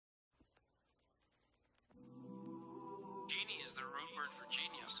for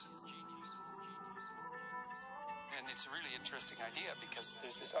genius. And it's a really interesting idea because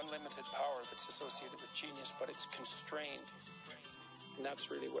there's this unlimited power that's associated with genius, but it's constrained. And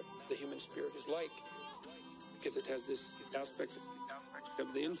that's really what the human spirit is like, because it has this aspect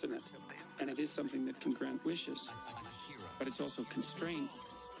of the infinite, and it is something that can grant wishes, but it's also constrained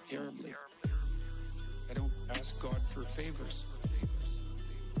terribly. I don't ask God for favors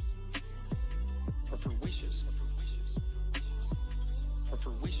or for wishes or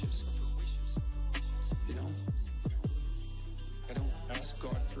for wishes, you know? I don't ask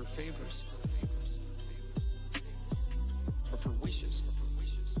God for favors or for wishes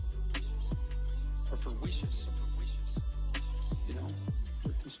or for wishes, you know?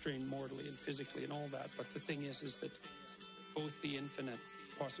 We're constrained mortally and physically and all that, but the thing is that both the infinite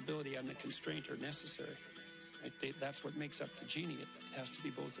possibility and the constraint are necessary. Right? That's what makes up the genie. It has to be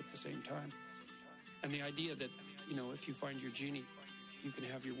both at the same time. And the idea that, you know, if you find your genie, you can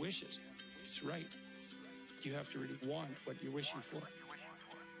have your wishes. It's right. You have to really want what you're wishing for.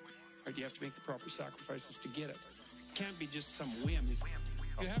 Right? You have to make the proper sacrifices to get it. It can't be just some whim.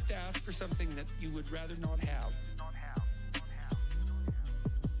 You have to ask for something that you would rather not have,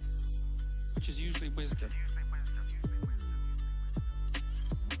 which is usually wisdom.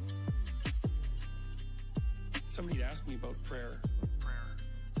 Somebody had asked me about prayer.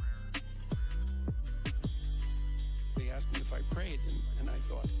 They asked me if I prayed, and I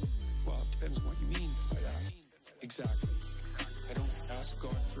thought, well, it depends on what you mean by that. Exactly. I don't ask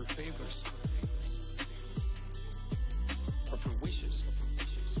God for favors or for wishes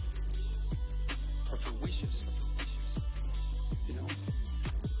or for wishes, you know?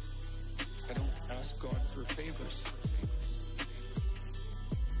 I don't ask God for favors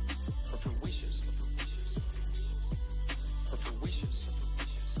or for wishes or for wishes,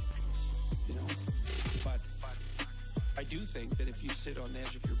 you know? But I do think that if you sit on the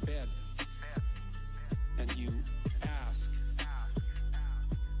edge of your bed and you ask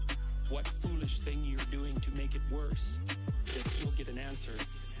what foolish thing you're doing to make it worse, that you'll get an answer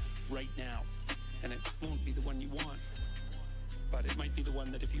right now. And it won't be the one you want, but it might be the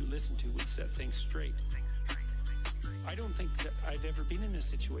one that if you listen to would set things straight. I don't think that I've ever been in a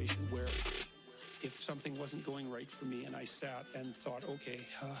situation where if something wasn't going right for me and I sat and thought, okay,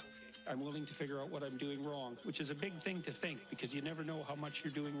 I'm willing to figure out what I'm doing wrong, which is a big thing to think because you never know how much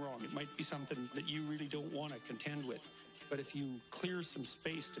you're doing wrong. It might be something that you really don't want to contend with. But if you clear some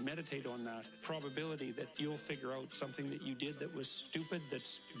space to meditate on that, probability that you'll figure out something that you did that was stupid,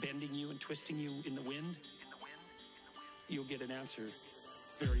 that's bending you and twisting you in the wind, you'll get an answer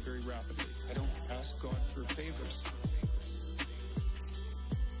very, very rapidly. I don't ask God for favors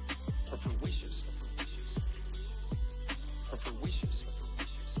or for wishes or for wishes,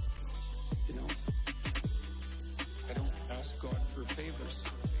 you know? I don't ask God for favors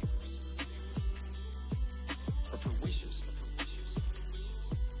or for wishes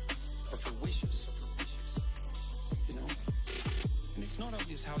or for wishes, you know? And it's not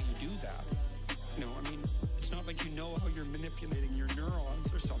obvious how you do that. You know, I mean, it's not like you know how you're manipulating your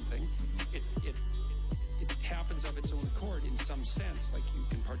neurons or something. It happens of its own accord in some sense, like you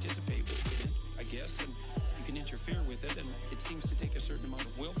can participate with it, I guess, and you can interfere with it, and it seems to take a certain amount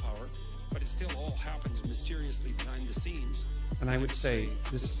of willpower, but it still all happens mysteriously behind the scenes. And I would say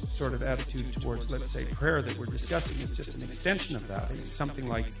this sort of attitude towards, let's say, prayer that we're discussing is just an extension of that. It's something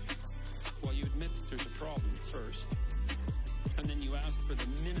like, well, you admit that there's a problem first, and then you ask for the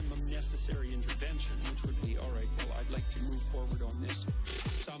minimum necessary intervention, which would be, all right, well, I'd like to move forward on this.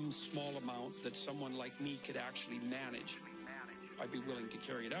 Some small amount that someone like me could actually manage. I'd be willing to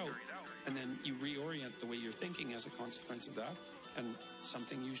carry it out. And then you reorient the way you're thinking as a consequence of that, and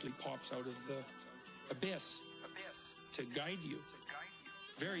something usually pops out of the abyss to guide you.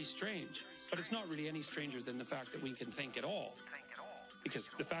 Very strange, but it's not really any stranger than the fact that we can think at all. Because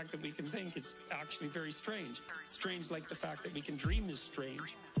the fact that we can think is actually very strange. Strange like the fact that we can dream is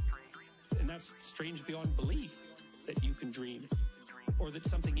strange. And that's strange beyond belief that you can dream. Or that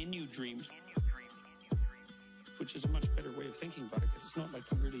something in you dreams. Which is a much better way of thinking about it, because it's not like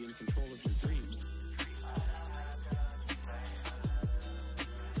you're really in control of your dreams.